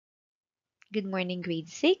Good morning, grade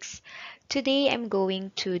 6. Today I'm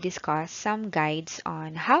going to discuss some guides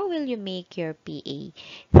on how will you make your PA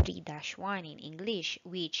 3-1 in English,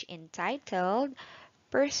 which entitled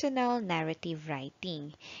Personal Narrative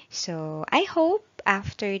Writing. So I hope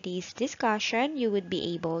after this discussion you would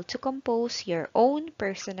be able to compose your own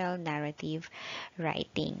personal narrative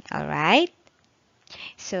writing. Alright?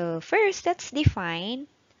 So first, let's define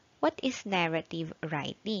what is narrative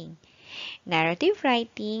writing. Narrative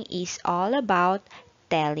writing is all about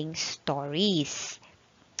telling stories.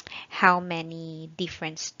 How many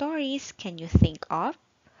different stories can you think of?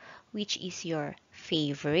 Which is your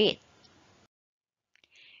favorite?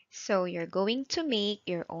 So you're going to make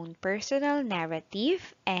your own personal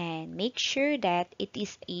narrative and make sure that it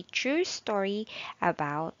is a true story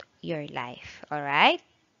about your life. Alright?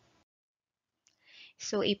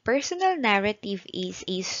 So a personal narrative is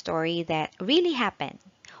a story that really happened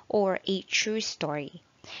or a true story.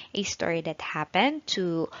 A story that happened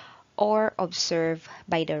to or observed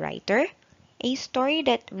by the writer, a story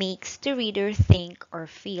that makes the reader think or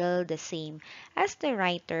feel the same as the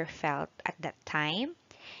writer felt at that time,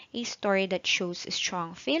 a story that shows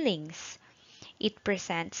strong feelings. It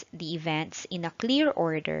presents the events in a clear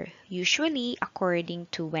order, usually according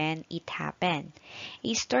to when it happened.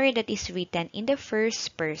 A story that is written in the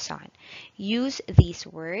first person. Use these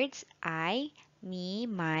words I, me,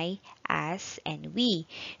 my, us, and we.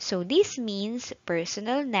 So this means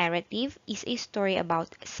personal narrative is a story about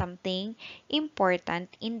something important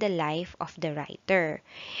in the life of the writer.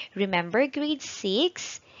 Remember grade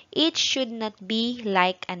 6? It should not be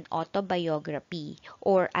like an autobiography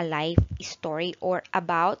or a life story or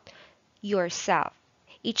about yourself.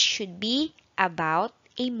 It should be about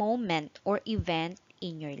a moment or event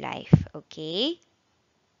in your life, okay?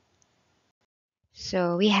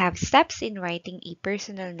 So we have steps in writing a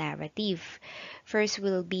personal narrative. First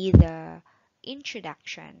will be the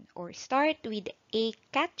introduction or start with a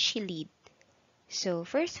catchy lead. So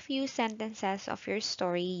first few sentences of your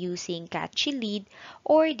story using catchy lead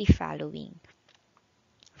or the following.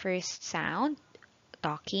 First sound,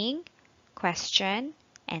 talking, question,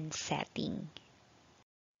 and setting.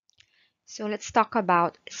 So let's talk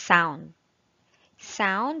about sound.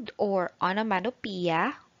 Sound or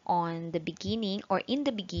onomatopoeia on the beginning or in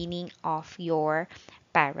the beginning of your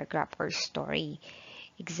paragraph or story.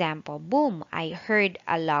 Example, boom, I heard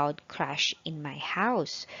a loud crash in my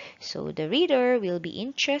house. So the reader will be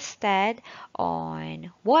interested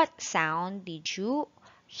on what sound did you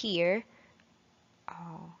hear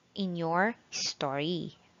in your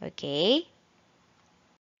story. Okay?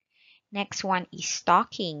 Next one is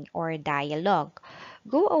talking or dialogue.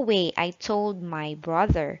 Go away, I told my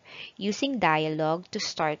brother. Using dialogue to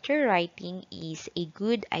start your writing is a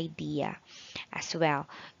good idea as well.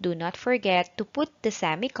 Do not forget to put the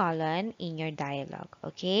semicolon in your dialogue,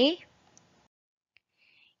 okay?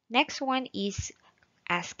 Next one is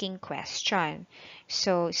asking question.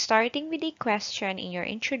 So starting with a question in your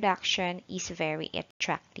introduction is very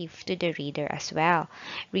attractive to the reader as well.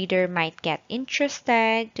 Reader might get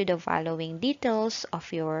interested to the following details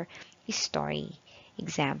of your story.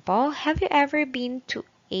 Example, have you ever been to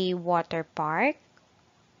a water park?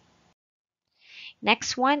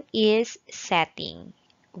 Next one is setting.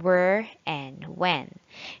 Where and when.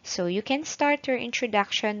 So you can start your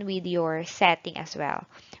introduction with your setting as well.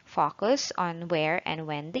 Focus on where and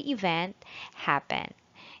when the event happened.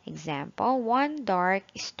 Example, one dark,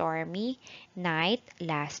 stormy night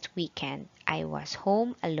last weekend. I was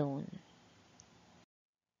home alone.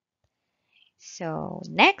 So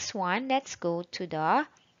next one, let's go to the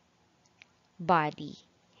body.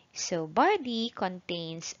 So body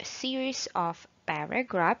contains a series of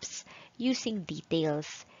paragraphs using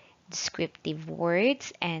details, descriptive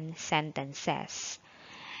words, and sentences.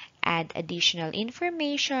 Add additional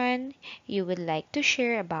information you would like to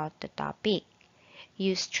share about the topic.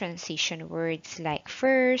 Use transition words like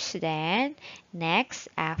first, then, next,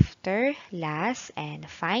 after, last, and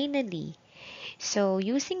finally. So,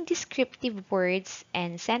 using descriptive words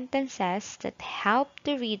and sentences that help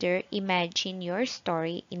the reader imagine your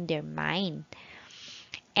story in their mind.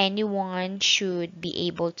 Anyone should be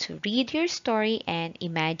able to read your story and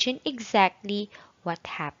imagine exactly what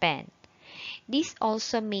happened. This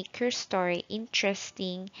also makes your story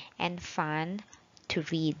interesting and fun to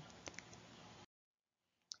read.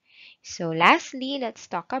 So lastly, let's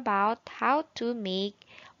talk about how to make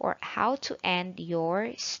or how to end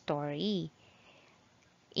your story.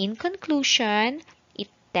 In conclusion, it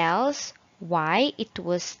tells why it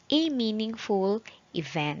was a meaningful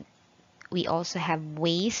event. We also have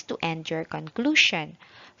ways to end your conclusion.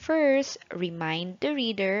 First, remind the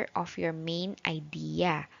reader of your main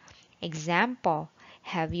idea. Example,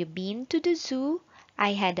 have you been to the zoo?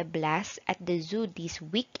 I had a blast at the zoo this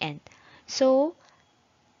weekend. So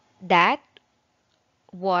that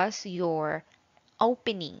was your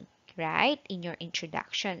opening, right? In your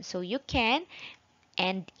introduction. So you can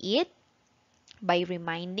end it by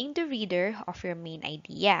reminding the reader of your main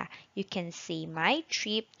idea. You can say, my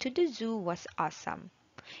trip to the zoo was awesome.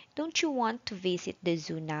 Don't you want to visit the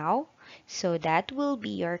zoo now? So that will be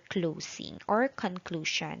your closing or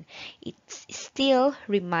conclusion. It's still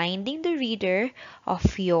reminding the reader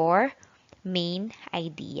of your main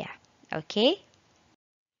idea. Okay?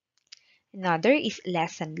 Another is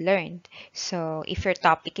lesson learned. So if your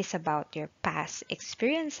topic is about your past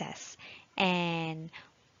experiences and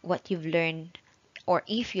what you've learned, or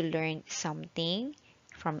if you learned something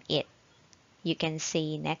from it, you can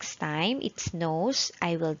say, next time it snows,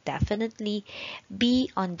 I will definitely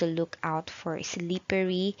be on the lookout for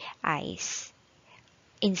slippery ice.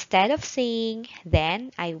 Instead of saying,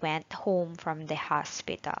 then I went home from the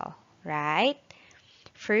hospital, right?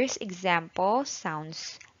 First example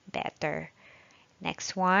sounds better.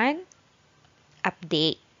 Next one,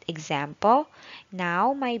 update. Example,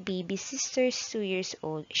 now my baby sister is 2 years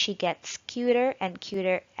old. She gets cuter and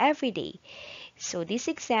cuter every day. So this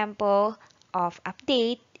example of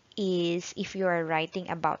update is if you are writing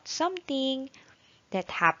about something that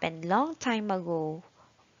happened long time ago,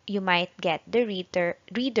 you might get the reader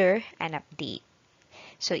an update.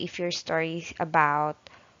 So if your story is about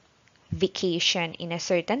vacation in a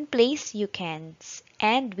certain place, you can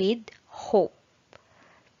end with hope.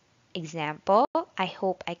 Example, I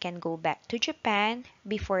hope I can go back to Japan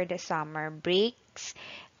before the summer breaks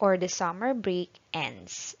or the summer break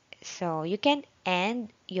ends. So you can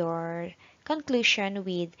end your conclusion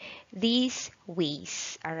with these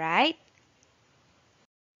ways, alright?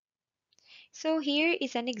 So here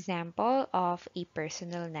is an example of a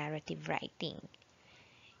personal narrative writing.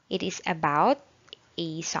 It is about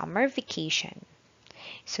a summer vacation.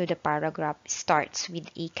 So the paragraph starts with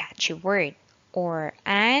a catchy word or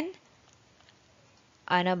an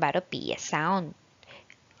onomatopoeia sound.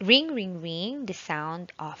 Ring, ring, ring, the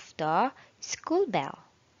sound of the school bell.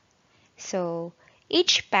 So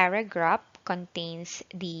each paragraph contains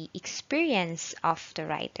the experience of the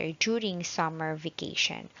writer during summer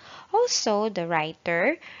vacation. Also, the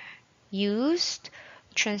writer used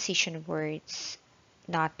transition words.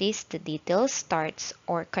 Notice the details starts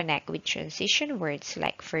or connect with transition words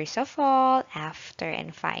like first of all, after,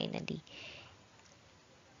 and finally.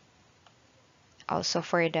 Also,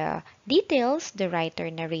 for the details, the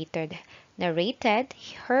writer narrated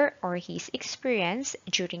her or his experience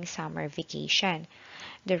during summer vacation.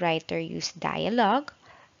 The writer used dialogue.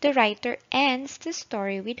 The writer ends the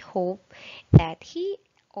story with hope that he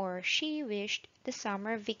or she wished the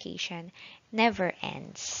summer vacation never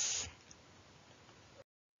ends.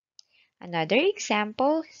 Another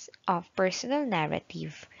example of personal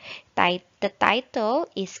narrative. The title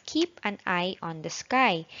is Keep an Eye on the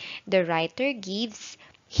Sky. The writer gives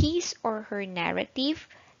his or her narrative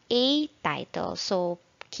a title. So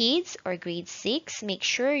kids or grade 6, make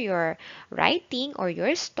sure your writing or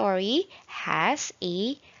your story has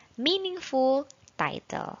a meaningful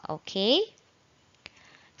title. Okay?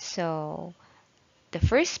 So the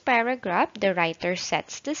first paragraph, the writer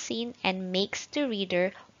sets the scene and makes the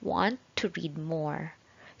reader want to read more.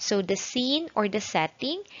 So the scene or the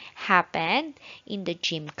setting happened in the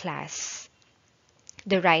gym class.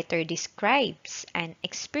 The writer describes an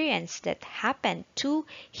experience that happened to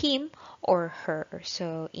him or her.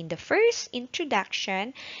 So in the first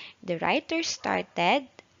introduction, the writer started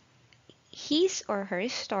his or her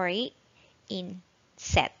story in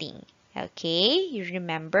setting. Okay, you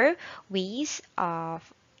remember ways of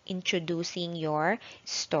introducing your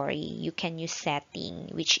story. You can use setting,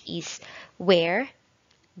 which is where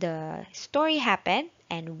the story happened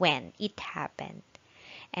and when it happened.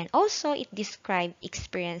 And also, it describes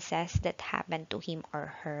experiences that happened to him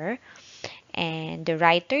or her. And the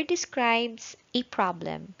writer describes a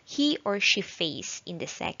problem he or she faced in the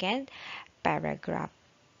second paragraph.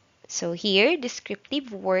 So here,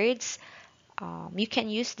 descriptive words, you can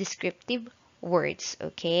use descriptive words,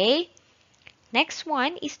 okay? Next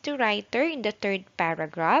one is the writer. In the third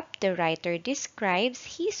paragraph, the writer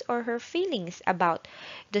describes his or her feelings about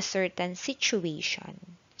the certain situation.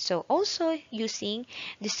 So also using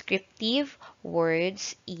descriptive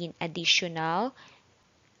words in additional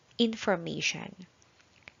information.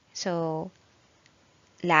 So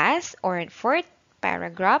last or fourth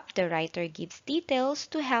paragraph, the writer gives details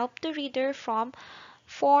to help the reader form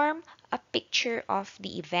a picture of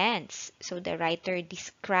the events. So the writer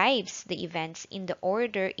describes the events in the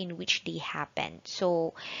order in which they happened.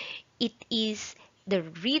 So it is the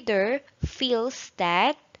reader feels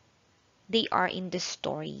that they are in the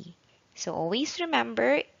story. So always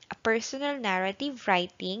remember, a personal narrative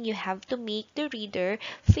writing, you have to make the reader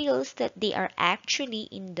feels that they are actually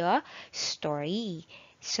in the story.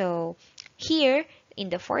 So here in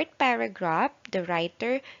the fourth paragraph, the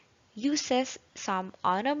writer uses some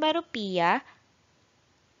onomatopoeia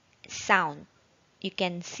sound. You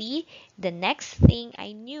can see the next thing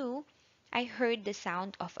I knew, I heard the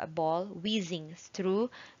sound of a ball whizzing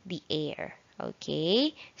through the air.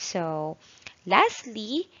 Okay, so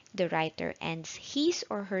lastly, the writer ends his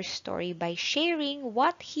or her story by sharing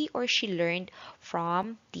what he or she learned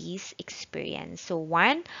from this experience. So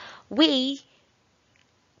one way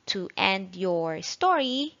to end your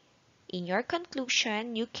story, in your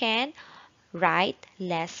conclusion, you can write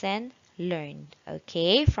lesson learned,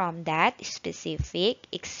 okay, from that specific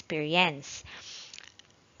experience.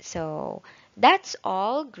 So that's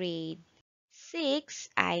all, grade 6.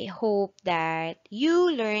 I hope that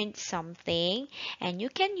you learned something and you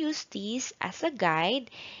can use this as a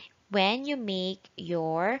guide when you make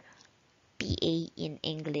your PA in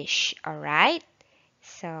English. All right?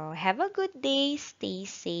 So have a good day, stay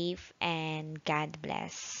safe, and God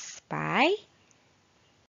bless. Bye.